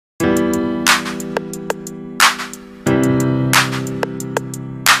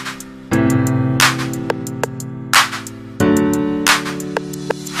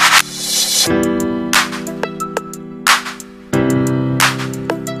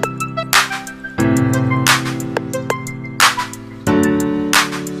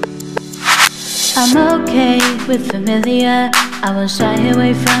okay with familiar. I won't shy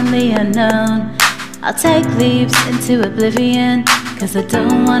away from the unknown. I'll take leaps into oblivion, 'cause I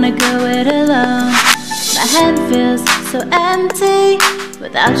don't wanna go it alone. My head feels so empty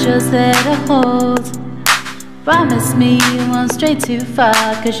without yours there to hold. Promise me you won't stray too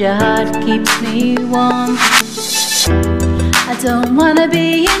far, 'cause your heart keeps me warm. I don't wanna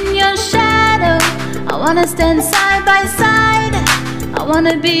be in your shadow, I wanna stand side by side. I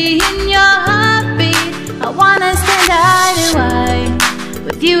wanna be in your heartbeat, I wanna stand eye to eye.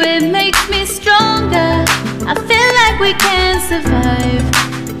 With you it makes me stronger, I feel like we can survive,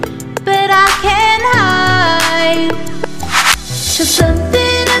 but I can't hide. 'Cause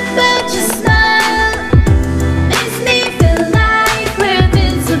something about your smile makes me feel like we're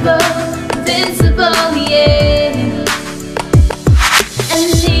invincible, invincible, yeah. And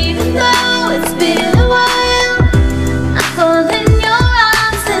even though it's been a while, I fall in your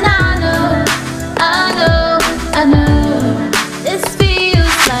arms and I know, this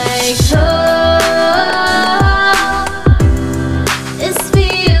feels like home. This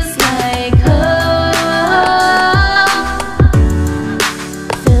feels like home.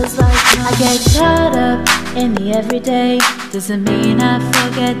 Feels like home. I get caught up in the everyday, doesn't mean I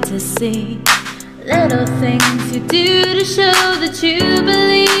forget to see little things you do to show that you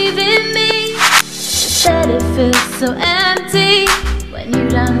believe in me. Instead it feels so empty when you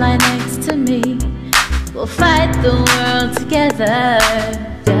don't lie next to me. We'll fight the world together,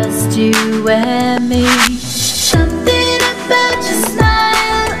 just you and me. Something about your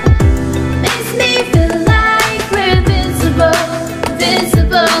smile makes me feel like we're invincible,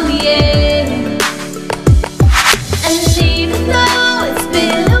 invincible, yeah. And even though it's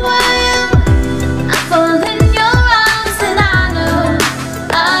been a while, I fall in your arms and I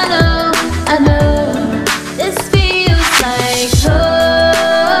know, this feels like home.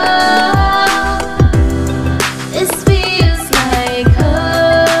 This feels like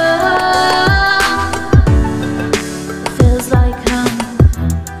home. Feels like home.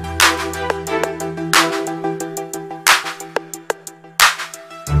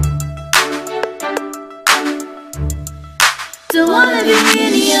 Don't wanna be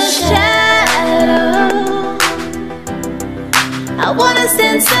in your shadow, I wanna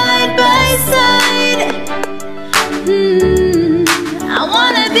stand side by side. I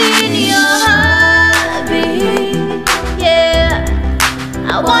wanna be in your heartbeat, yeah.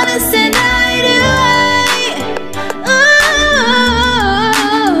 I wanna stand